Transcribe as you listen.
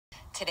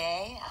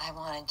Today I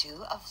want to do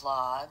a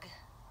vlog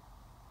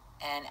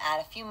and add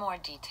a few more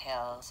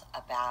details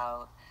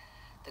about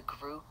the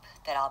group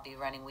that I'll be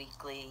running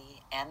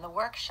weekly and the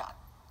workshop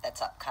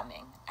that's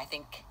upcoming. I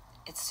think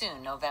it's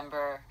soon,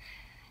 November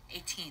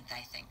 18th,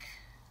 I think.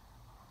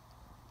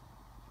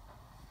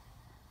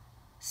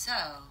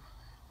 So,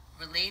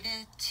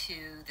 related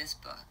to this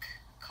book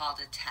called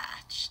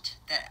Attached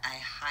that I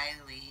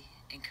highly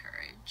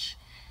encourage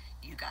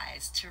you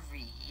guys to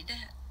read,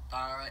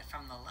 borrow it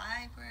from the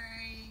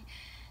library,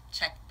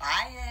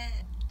 buy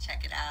it,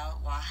 check it out.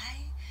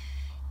 Why?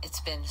 It's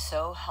been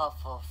so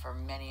helpful for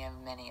many of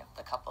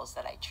the couples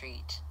that I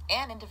treat,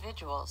 and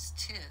individuals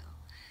too.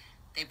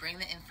 They bring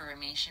the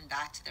information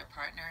back to their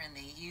partner and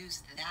they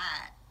use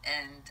that,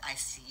 and I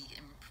see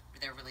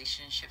their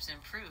relationships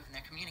improve and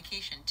their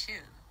communication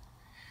too.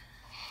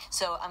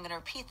 So I'm going to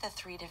repeat the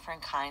 3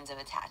 different kinds of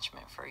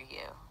attachment for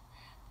you.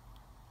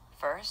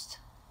 First,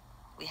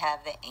 we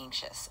have the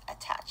anxious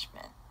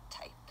attachment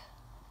type.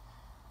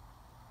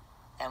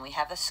 Then we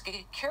have the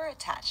secure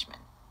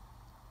attachment.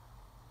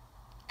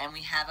 And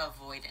we have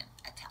avoidant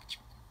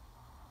attachment.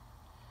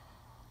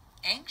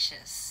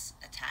 Anxious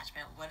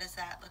attachment, what does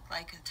that look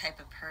like? A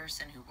type of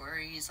person who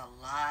worries a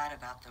lot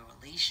about the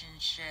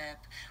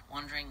relationship,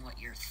 wondering what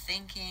you're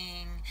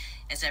thinking.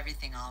 Is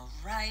everything all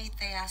right?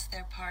 They ask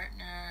their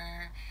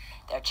partner.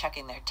 They're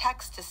checking their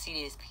text to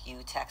see if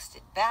you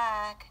texted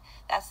back.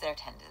 That's their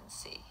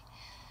tendency.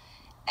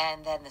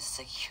 And then the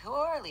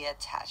securely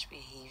attached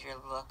behavior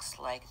looks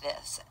like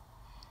this.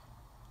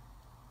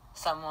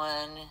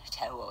 Someone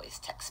who always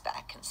texts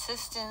back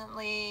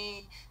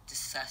consistently,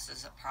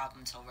 discusses a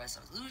problem till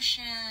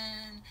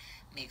resolution,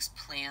 makes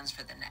plans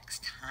for the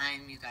next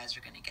time you guys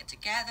are going to get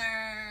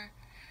together,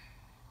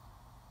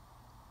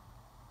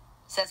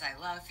 says I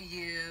love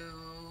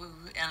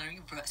you,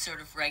 and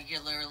sort of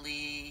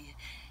regularly,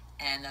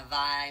 and the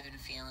vibe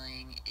and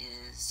feeling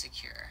is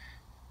secure.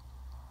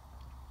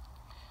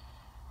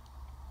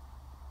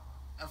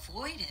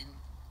 Avoidant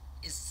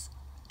is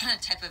a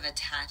type of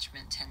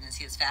attachment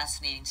tendency that's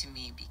fascinating to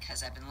me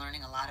because I've been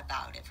learning a lot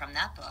about it from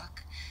that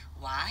book.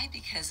 Why?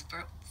 Because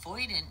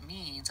avoidant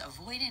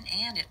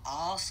and it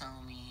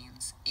also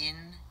means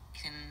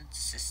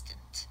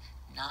inconsistent,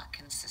 not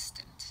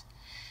consistent.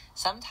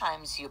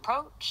 Sometimes you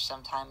approach,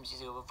 sometimes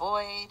you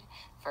avoid.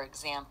 For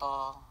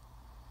example,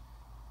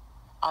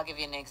 I'll give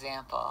you an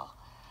example.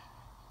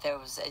 There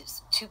was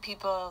 2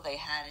 people, they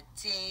had a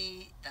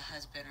date, the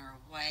husband or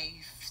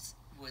wife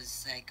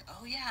was like,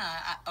 oh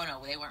yeah,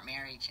 they weren't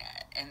married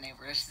yet, and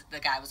the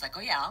guy was like,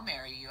 oh yeah, I'll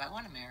marry you, I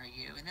want to marry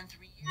you, and then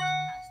 3 years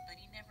passed, but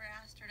he never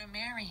asked her to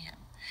marry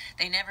him.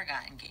 They never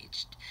got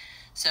engaged.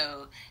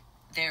 So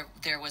there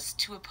was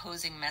 2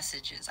 opposing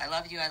messages. I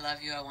love you, I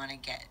want to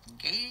get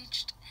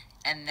engaged,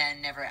 and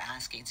then never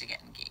asking to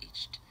get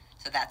engaged.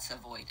 So that's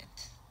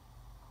avoidant.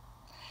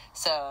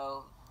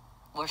 So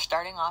we're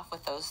starting off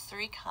with those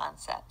 3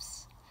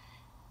 concepts,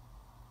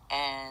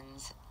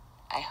 and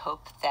I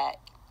hope that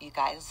you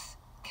guys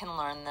can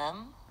learn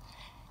them,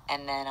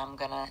 and then I'm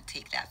going to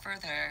take that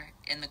further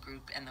in the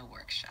group and the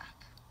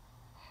workshop.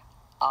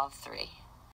 All 3.